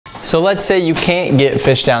So let's say you can't get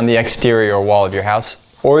fish down the exterior wall of your house,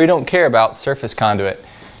 or you don't care about surface conduit.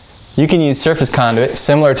 You can use surface conduit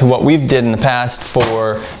similar to what we've did in the past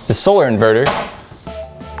for the solar inverter.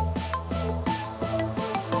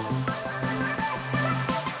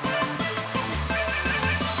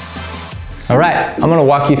 All right, I'm going to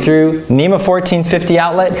walk you through NEMA 1450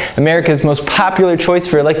 outlet, America's most popular choice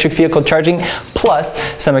for electric vehicle charging, plus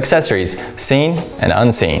some accessories, seen and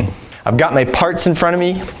unseen. I've got my parts in front of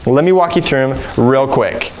me. Let me walk you through them real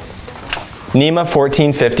quick. NEMA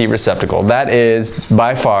 1450 receptacle. That is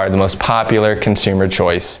by far the most popular consumer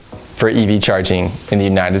choice for EV charging in the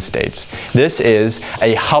United States. This is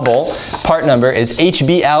a Hubble. Part number is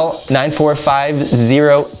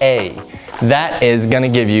HBL9450A. That is going to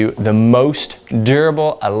give you the most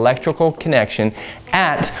durable electrical connection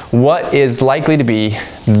at what is likely to be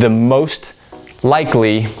the most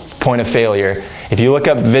likely point of failure. If you look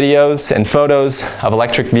up videos and photos of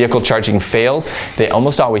electric vehicle charging fails, they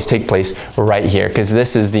almost always take place right here, because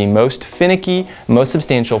this is the most finicky, most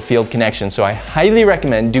substantial field connection. So I highly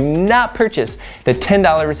recommend do not purchase the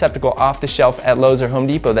 $10 receptacle off the shelf at Lowe's or Home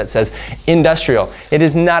Depot that says industrial. It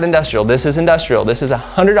is not industrial. This is industrial. This is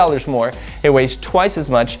 $100 more. It weighs twice as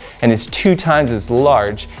much and is 2 times as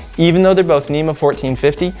large. Even though they're both NEMA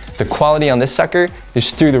 1450, the quality on this sucker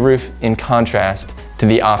is through the roof in contrast to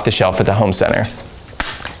the off the shelf at the home center.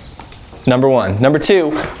 Number one. Number two,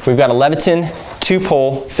 we've got a Leviton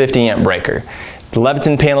 2-pole 50 amp breaker. The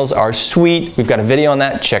Leviton panels are sweet. We've got a video on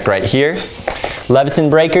that, check right here. Leviton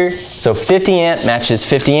breaker, so 50 amp matches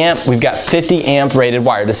 50 amp. We've got 50 amp rated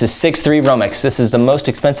wire. This is 6.3 Romex. This is the most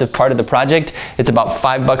expensive part of the project. It's about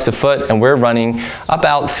 $5 a foot, and we're running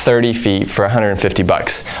about 30 feet for 150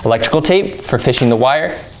 bucks. Electrical tape for fishing the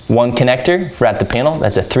wire. 1 connector for at the panel.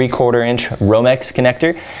 That's a 3/4 inch Romex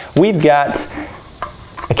connector. We've got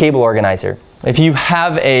a cable organizer. If you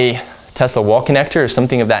have a Tesla wall connector or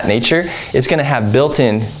something of that nature, it's going to have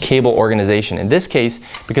built-in cable organization. In this case,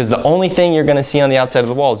 because the only thing you're going to see on the outside of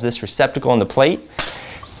the wall is this receptacle and the plate,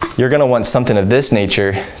 you're going to want something of this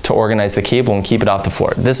nature to organize the cable and keep it off the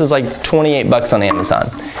floor. This is like 28 bucks on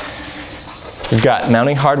Amazon. We've got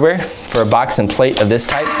mounting hardware for a box and plate of this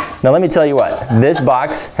type. Now let me tell you what, this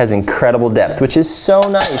box has incredible depth, which is so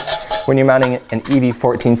nice when you're mounting an EV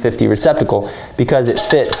 1450 receptacle, because it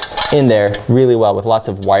fits in there really well with lots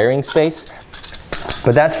of wiring space.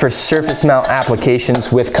 But that's for surface mount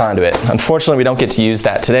applications with conduit. Unfortunately, we don't get to use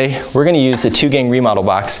that today. We're going to use the 2-gang remodel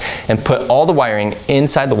box and put all the wiring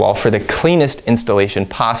inside the wall for the cleanest installation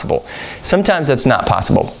possible. Sometimes that's not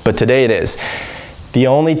possible, but today it is. The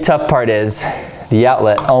only tough part is the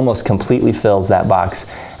outlet almost completely fills that box.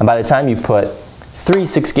 And by the time you put 3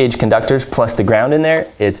 6-gauge conductors plus the ground in there,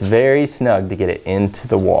 it's very snug to get it into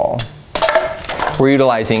the wall. We're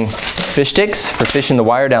utilizing fish sticks for fishing the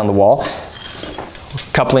wire down the wall.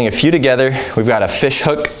 Coupling a few together, we've got a fish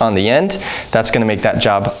hook on the end. That's going to make that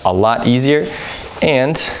job a lot easier.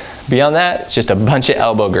 And beyond that, just a bunch of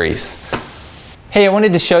elbow grease. Hey, I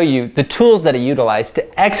wanted to show you the tools that I utilized to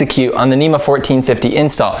execute on the NEMA 1450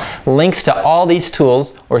 install. Links to all these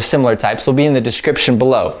tools or similar types will be in the description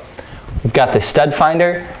below. We've got the stud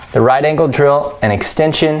finder, the right angle drill, an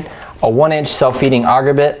extension, a 1-inch self-feeding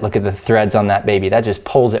auger bit. Look at the threads on that baby. That just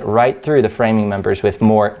pulls it right through the framing members with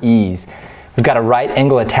more ease. We've got a right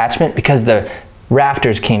angle attachment because the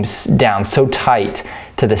rafters came down so tight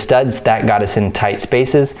to the studs. That got us in tight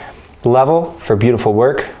spaces. Level for beautiful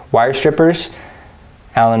work. Wire strippers.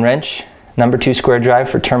 Allen wrench, number 2 square drive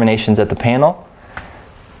for terminations at the panel,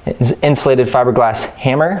 insulated fiberglass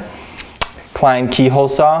hammer, Klein keyhole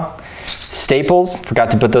saw, staples,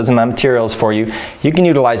 forgot to put those in my materials for you. You can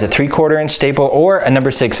utilize a 3/4 inch staple or a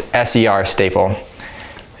number 6 SER staple.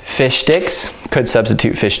 Fish sticks, could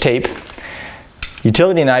substitute fish tape.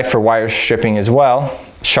 Utility knife for wire stripping as well.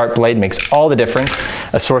 Sharp blade makes all the difference.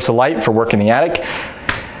 A source of light for work in the attic.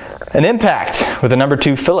 An impact with a number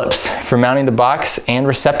 2 Phillips for mounting the box and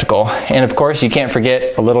receptacle. And of course, you can't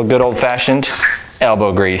forget a little good old-fashioned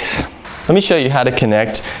elbow grease. Let me show you how to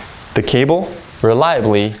connect the cable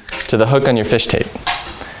reliably to the hook on your fish tape.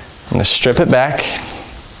 I'm going to strip it back.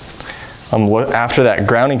 I'm after that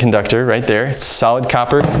grounding conductor right there. It's solid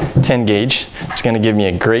copper 10 gauge. It's going to give me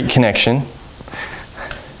a great connection.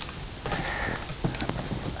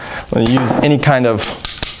 I'm going to use any kind of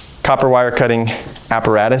copper wire cutting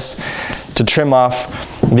apparatus to trim off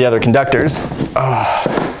the other conductors.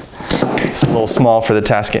 It's a little small for the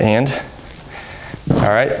task at hand. All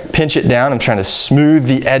right, pinch it down. I'm trying to smooth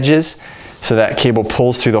the edges so that cable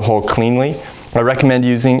pulls through the hole cleanly. I recommend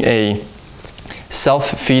using a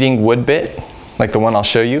self-feeding wood bit, like the one I'll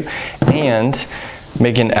show you, and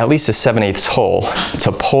making at least a 7/8 hole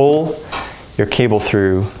to pull your cable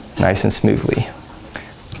through nice and smoothly.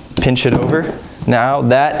 Pinch it over. Now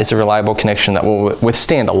that is a reliable connection that will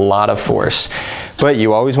withstand a lot of force. But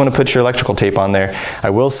you always want to put your electrical tape on there. I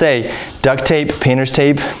will say duct tape, painter's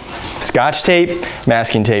tape, Scotch tape,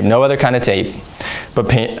 masking tape, no other kind of tape,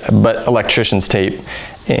 but electrician's tape.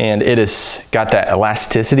 And it has got that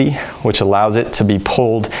elasticity, which allows it to be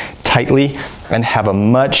pulled tightly and have a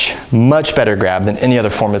much, much better grab than any other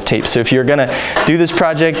form of tape. So if you're gonna do this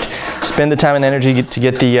project, spend the time and energy to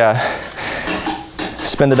get the,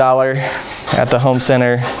 spend the $1 at the home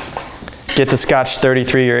center, get the Scotch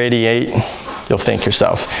 33 or 88, you'll thank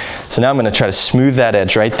yourself. So now I'm gonna try to smooth that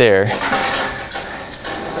edge right there.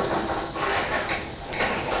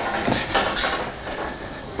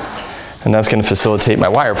 And that's going to facilitate my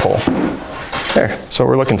wire pull. There, that's what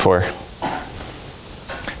we're looking for. All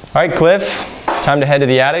right, Cliff, time to head to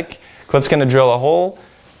the attic. Cliff's going to drill a hole,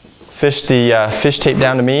 fish the fish tape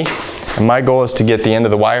down to me, and my goal is to get the end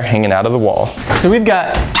of the wire hanging out of the wall. So we've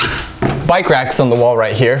got bike racks on the wall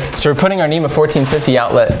right here. So we're putting our NEMA 1450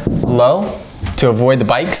 outlet low to avoid the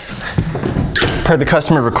bikes, per the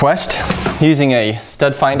customer request, using a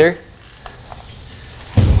stud finder.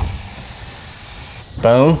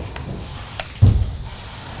 Boom.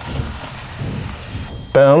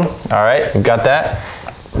 Boom. All right, we've got that.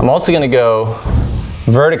 I'm also going to go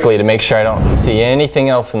vertically to make sure I don't see anything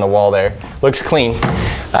else in the wall there. Looks clean.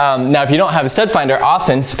 Now, if you don't have a stud finder,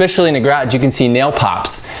 often, especially in a garage, you can see nail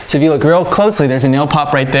pops. So if you look real closely, there's a nail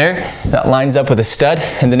pop right there that lines up with a stud,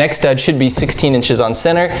 and the next stud should be 16 inches on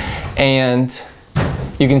center, and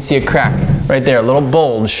you can see a crack right there, a little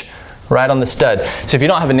bulge right on the stud. So if you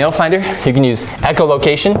don't have a nail finder, you can use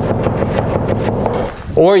echolocation,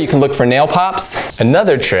 or you can look for nail pops.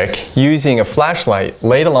 Another trick, using a flashlight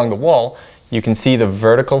laid along the wall, you can see the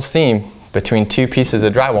vertical seam between two pieces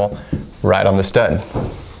of drywall right on the stud.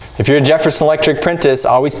 If you're a Jefferson Electric apprentice,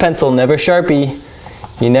 always pencil, never Sharpie.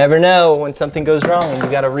 You never know when something goes wrong and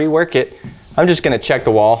you gotta rework it. I'm just gonna check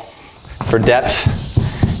the wall for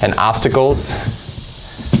depth and obstacles.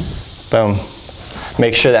 Boom.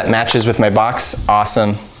 Make sure that matches with my box.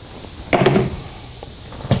 Awesome.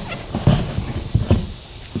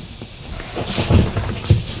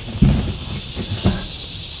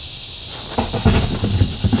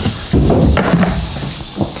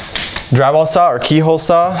 Drywall saw or keyhole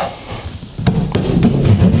saw.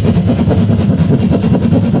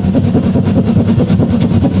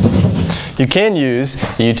 You can use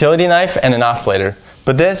a utility knife and an oscillator,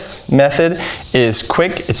 but this method is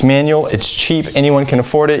quick, it's manual, it's cheap, anyone can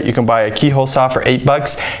afford it. You can buy a keyhole saw for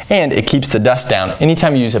 $8 and it keeps the dust down.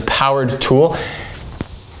 Anytime you use a powered tool,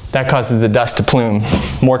 that causes the dust to plume.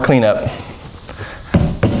 More cleanup.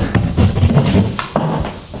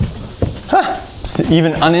 It's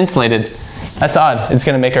even uninsulated. That's odd. It's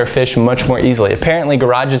going to make our fish much more easily. Apparently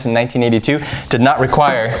garages in 1982 did not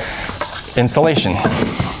require insulation.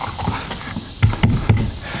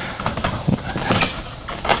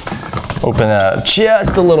 Open up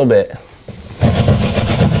just a little bit.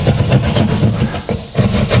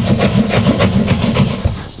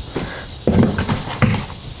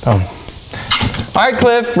 Boom. All right,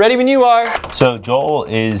 Cliff, ready when you are. So Joel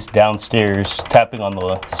is downstairs tapping on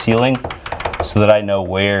the ceiling so that I know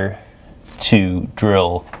where to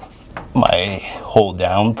drill my hole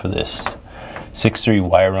down for this 6-3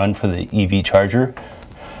 wire run for the EV charger.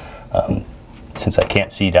 Since I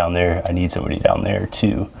can't see down there, I need somebody down there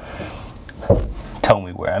to tell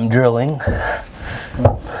me where I'm drilling.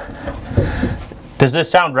 Does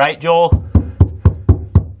this sound right, Joel?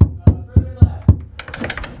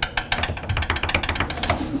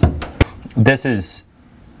 This is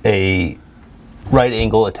a right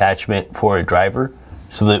angle attachment for a driver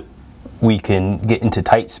so that we can get into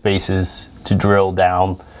tight spaces to drill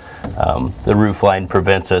down. The roof line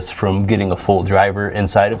prevents us from getting a full driver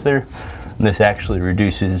inside of there. And this actually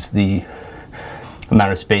reduces the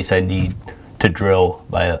amount of space I need to drill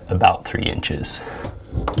by about 3 inches.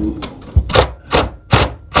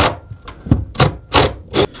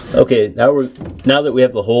 Okay, now that we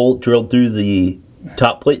have the hole drilled through the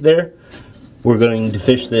top plate there, we're going to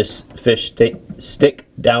fish this fish stick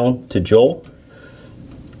down to Joel.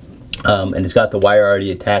 And it's got the wire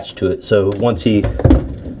already attached to it, so once he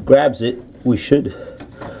grabs it, we should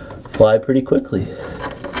fly pretty quickly.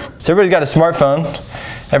 So everybody's got a smartphone,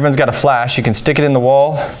 everyone's got a flash, you can stick it in the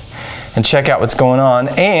wall and check out what's going on,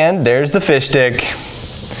 and there's the fish stick.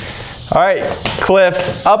 All right,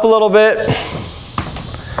 Cliff, up a little bit.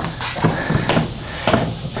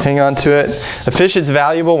 Hang on to it. The fish is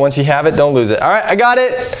valuable. Once you have it, don't lose it. All right, I got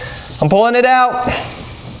it. I'm pulling it out.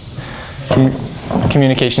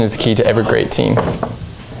 Communication is the key to every great team.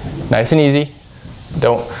 Nice and easy.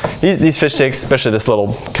 These fish sticks, especially this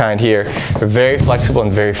little kind here, are very flexible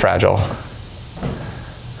and very fragile.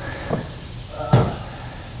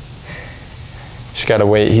 Just gotta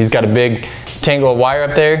wait. He's got a big tangle of wire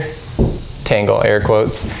up there. Tangle, air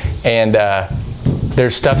quotes. And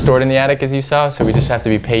there's stuff stored in the attic, as you saw, so we just have to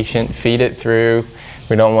be patient, feed it through.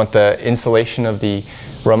 We don't want the insulation of the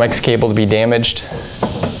Romex cable to be damaged.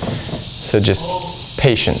 So just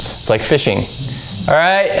patience. It's like fishing. All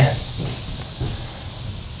right.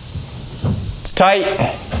 It's tight.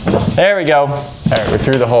 There we go. All right, we're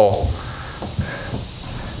through the hole.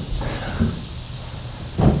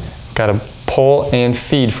 Got to pull and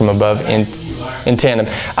feed from above in tandem.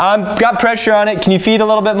 Got pressure on it. Can you feed a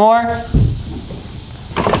little bit more?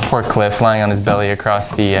 Poor Cliff lying on his belly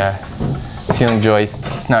across the ceiling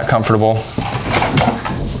joists. It's not comfortable.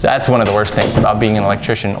 That's one of the worst things about being an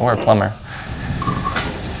electrician or a plumber.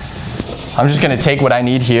 I'm just going to take what I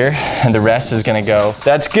need here, and the rest is going to go.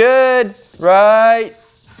 That's good. Right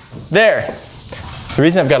there. The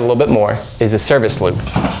reason I've got a little bit more is a service loop.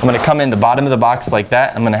 I'm going to come in the bottom of the box like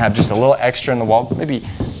that. I'm going to have just a little extra in the wall, maybe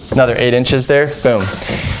another 8 inches there. Boom.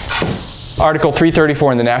 Article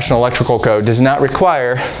 334 in the National Electrical Code does not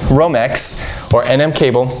require Romex or NM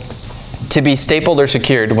cable to be stapled or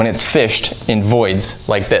secured when it's fished in voids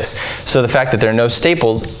like this. So the fact that there are no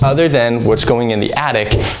staples other than what's going in the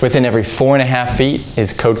attic within every 4.5 feet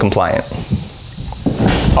is code compliant.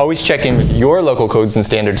 Always check in with your local codes and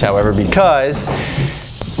standards, however, because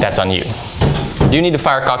that's on you. You do need to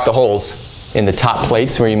fire caulk the holes in the top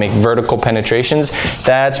plates where you make vertical penetrations.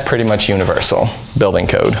 That's pretty much universal building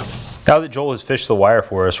code. Now that Joel has fished the wire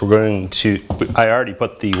for us, we're going to, I already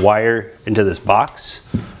put the wire into this box.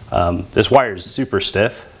 This wire is super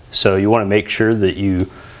stiff, so you want to make sure that you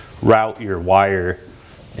route your wire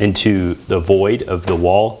into the void of the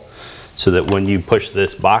wall so that when you push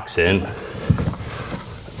this box in,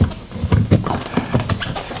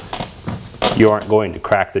 you aren't going to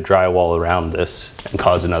crack the drywall around this and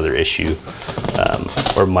cause another issue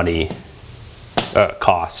or money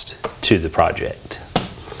cost to the project.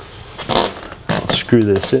 Screw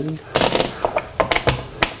this in.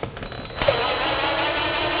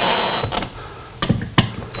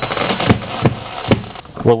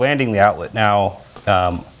 We're landing the outlet now.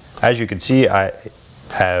 As you can see, I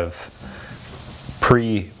have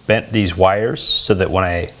pre-bent these wires so that when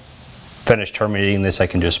I finish terminating this, I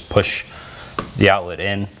can just push the outlet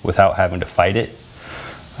in without having to fight it.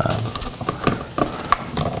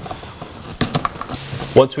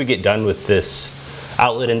 Once we get done with this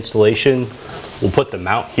outlet installation, we'll put the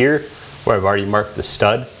mount here where I've already marked the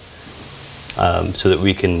stud so that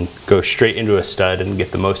we can go straight into a stud and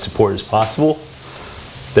get the most support as possible.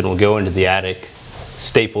 Then we'll go into the attic,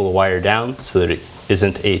 staple the wire down so that it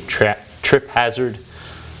isn't a trip hazard,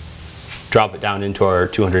 drop it down into our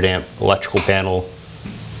 200 amp electrical panel,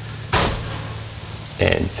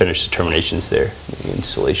 and finish the terminations there. The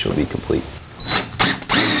installation will be complete.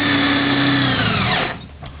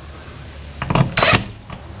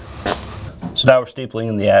 So now we're stapling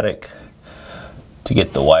in the attic to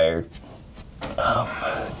get the wire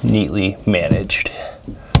neatly managed.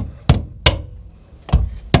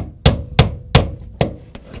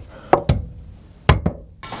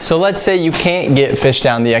 So let's say you can't get fish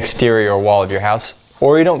down the exterior wall of your house,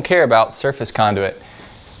 or you don't care about surface conduit.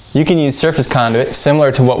 You can use surface conduit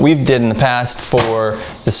similar to what we've did in the past for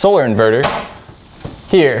the solar inverter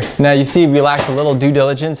here. Now you see we lacked a little due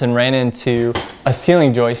diligence and ran into a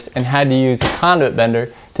ceiling joist and had to use a conduit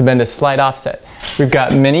bender to bend a slight offset. We've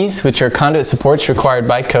got minis, which are conduit supports required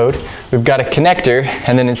by code. We've got a connector,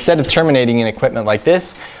 and then instead of terminating in equipment like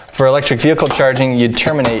this, for electric vehicle charging, you'd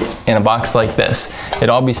terminate in a box like this. It'd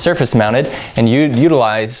all be surface mounted, and you'd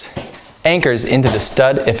utilize anchors into the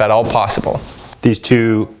stud if at all possible. These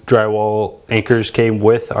two drywall anchors came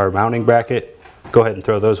with our mounting bracket. Go ahead and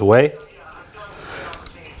throw those away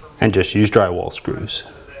and just use drywall screws.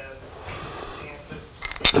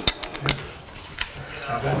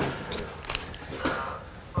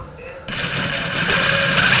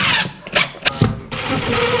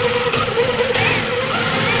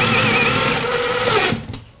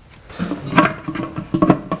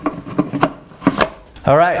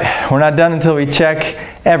 All right, we're not done until we check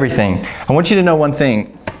everything. I want you to know one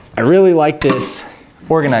thing. I really like this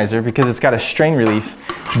organizer because it's got a strain relief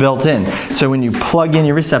built in. So when you plug in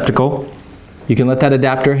your receptacle, you can let that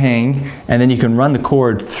adapter hang, and then you can run the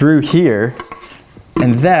cord through here,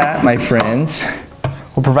 and that, my friends,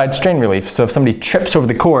 will provide strain relief. So if somebody trips over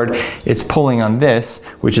the cord, it's pulling on this,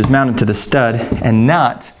 which is mounted to the stud, and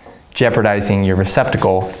not jeopardizing your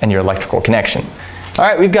receptacle and your electrical connection. All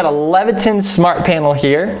right, we've got a Leviton smart panel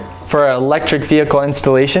here for our electric vehicle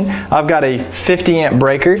installation. I've got a 50 amp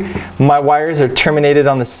breaker. My wires are terminated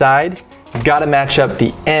on the side. You've got to match up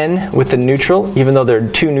the N with the neutral, even though there are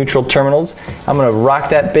 2 neutral terminals. I'm going to rock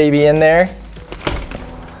that baby in there.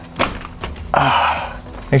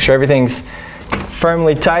 Make sure everything's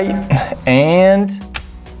firmly tight and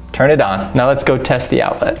turn it on. Now let's go test the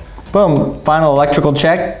outlet. Boom, final electrical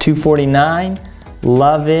check, 249,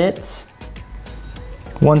 love it.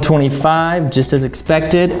 125, just as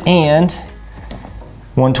expected, and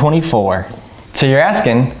 124. So you're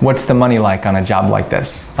asking, what's the money like on a job like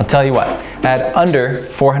this? I'll tell you what, I had under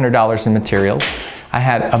 $400 in materials. I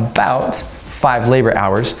had about 5 labor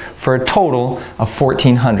hours for a total of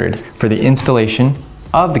 $1,400 for the installation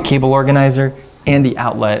of the cable organizer and the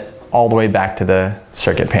outlet all the way back to the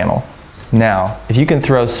circuit panel. Now, if you can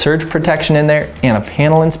throw surge protection in there and a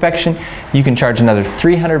panel inspection, you can charge another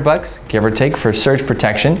 $300, give or take, for surge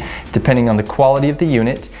protection, depending on the quality of the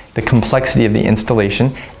unit, the complexity of the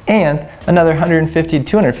installation, and another $150 to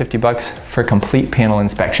 $250 for complete panel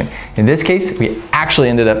inspection. In this case, we actually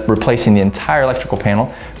ended up replacing the entire electrical panel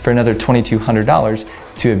for another $2,200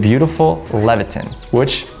 to a beautiful Leviton,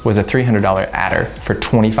 which was a $300 adder for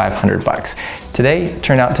 $2,500. Today, it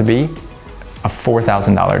turned out to be a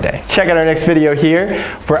 $4,000 day. Check out our next video here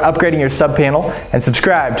for upgrading your sub panel, and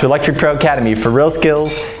subscribe to Electric Pro Academy for real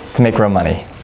skills to make real money.